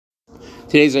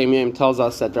Today's Yom tells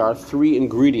us that there are three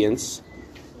ingredients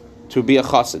to be a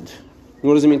chassid.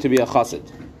 What does it mean to be a chassid?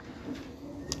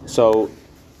 So,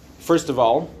 first of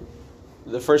all,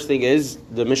 the first thing is,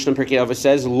 the Mishnah Pirkei Avos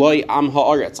says, Loi am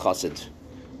ha'aretz chassid.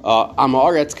 Am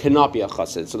ha'aretz cannot be a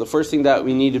chassid. So the first thing that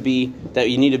you need to be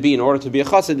in order to be a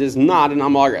chassid is not an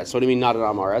am ha'aretz. What do you mean not an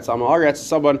am ha'aretz? Am ha'aretz is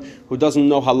someone who doesn't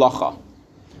know halacha.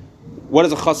 What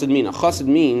does a chassid mean? A chassid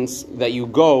means that you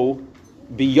go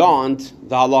beyond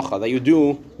the halacha, that you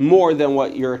do more than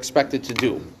what you're expected to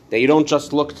do. That you don't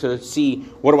just look to see,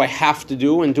 what do I have to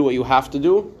do, and do what you have to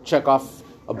do, check off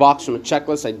a box from a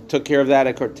checklist, I took care of that,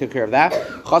 I took care of that.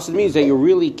 Chassid means that you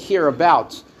really care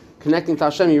about connecting to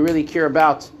Hashem, you really care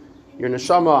about your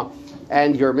neshama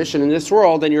and your mission in this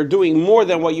world, and you're doing more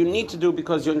than what you need to do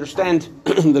because you understand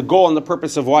the goal and the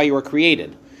purpose of why you were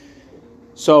created.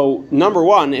 So, number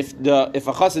one, if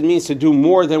a chassid means to do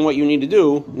more than what you need to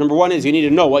do, number one is you need to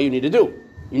know what you need to do.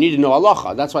 You need to know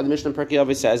halacha. That's why the Mishnah Pirkei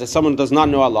Avos says that someone who does not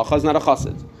know halacha is not a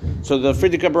chassid. So the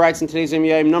Friedrich Rebbe writes in today's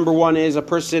Yom, number one is a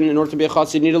person, in order to be a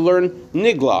chassid, you need to learn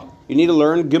nigla. You need to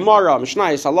learn Gemara,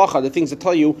 Mishnayos, halacha, the things that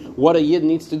tell you what a yid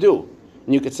needs to do.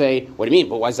 And you could say, what do you mean?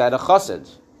 But why is that a chassid?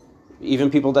 Even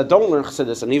people that don't learn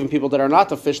chassidus, and even people that are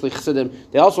not officially chassidim,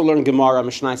 they also learn Gemara,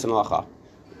 Mishnayos, and halacha.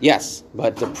 Yes,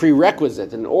 but the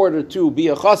prerequisite, in order to be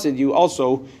a chassid, you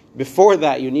also, before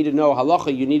that, you need to know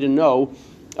halacha, you need to know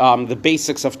the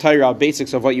basics of Torah,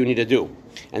 basics of what you need to do.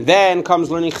 And then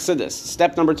comes learning chassidus.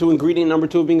 Step number two, ingredient number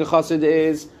two of being a chassid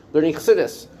is learning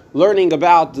chassidus. Learning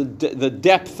about the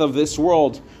depth of this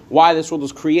world, why this world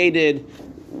was created,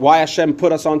 why Hashem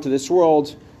put us onto this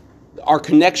world, our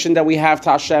connection that we have to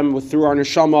Hashem through our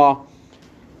neshama,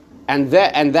 and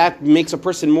that makes a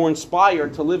person more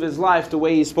inspired to live his life the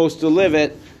way he's supposed to live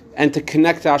it, and to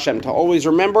connect to Hashem. To always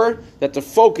remember that the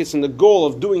focus and the goal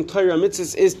of doing Torah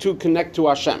mitzvahs is to connect to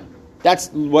Hashem. That's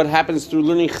what happens through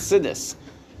learning chassidus.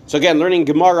 So again, learning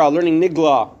Gemara, learning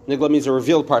Nigla. Nigla means the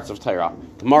revealed parts of Torah.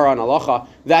 Gemara and Halacha.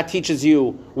 That teaches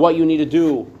you what you need to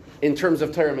do in terms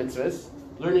of Torah mitzvahs.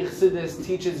 Learning chassidus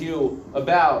teaches you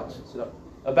about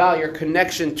your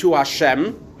connection to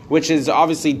Hashem, which is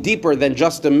obviously deeper than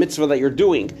just the mitzvah that you're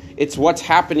doing. It's what's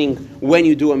happening when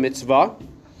you do a mitzvah.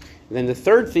 And then the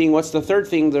third thing, what's the third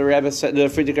thing? The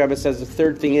Friedrich Rebbe says the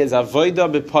third thing is avoda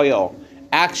b'poyel,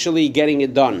 actually getting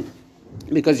it done.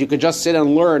 Because you could just sit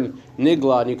and learn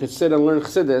nigla, and you could sit and learn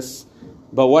chassidus,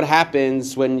 but what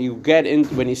happens when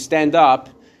you stand up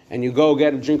and you go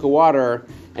get a drink of water,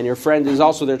 and your friend is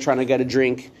also there trying to get a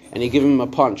drink, and you give him a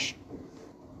punch?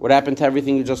 What happened to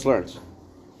everything you just learned?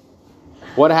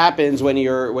 What happens when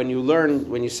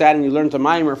you sat and you learned a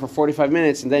mimer for 45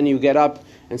 minutes, and then you get up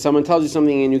and someone tells you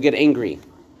something and you get angry?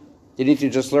 Didn't you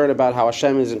just learn about how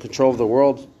Hashem is in control of the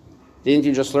world? Didn't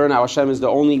you just learn how Hashem is the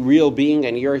only real being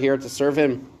and you're here to serve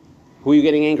Him? Who are you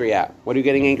getting angry at? What are you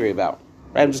getting angry about?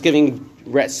 Right? I'm just giving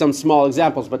some small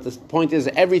examples, but the point is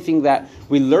everything that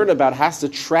we learn about has to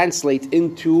translate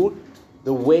into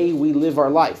the way we live our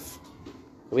life.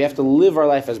 We have to live our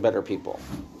life as better people.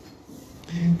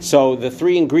 So the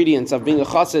three ingredients of being a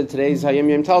chassid, today's Hayom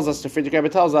Yom tells us, the Friedrich Rebbe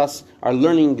tells us, are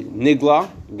learning nigla.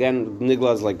 Again,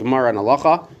 nigla is like Gemara and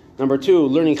halacha. Number two,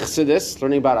 learning chassidus,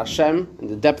 learning about Hashem and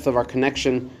the depth of our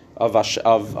connection of our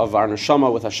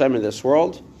neshama with Hashem in this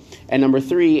world. And number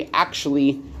three,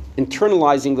 actually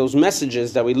internalizing those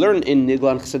messages that we learn in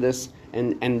nigla and chassidus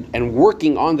and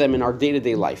working on them in our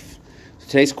day-to-day life. So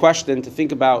today's question to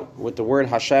think about with the word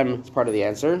Hashem is part of the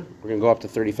answer. We're going to go up to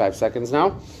 35 seconds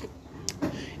now.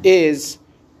 Is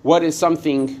what is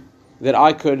something that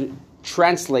I could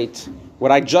translate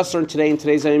what I just learned today in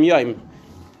today's Yom Yom?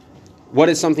 What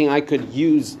is something I could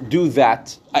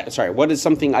what is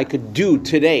something I could do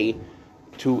today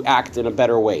to act in a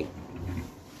better way?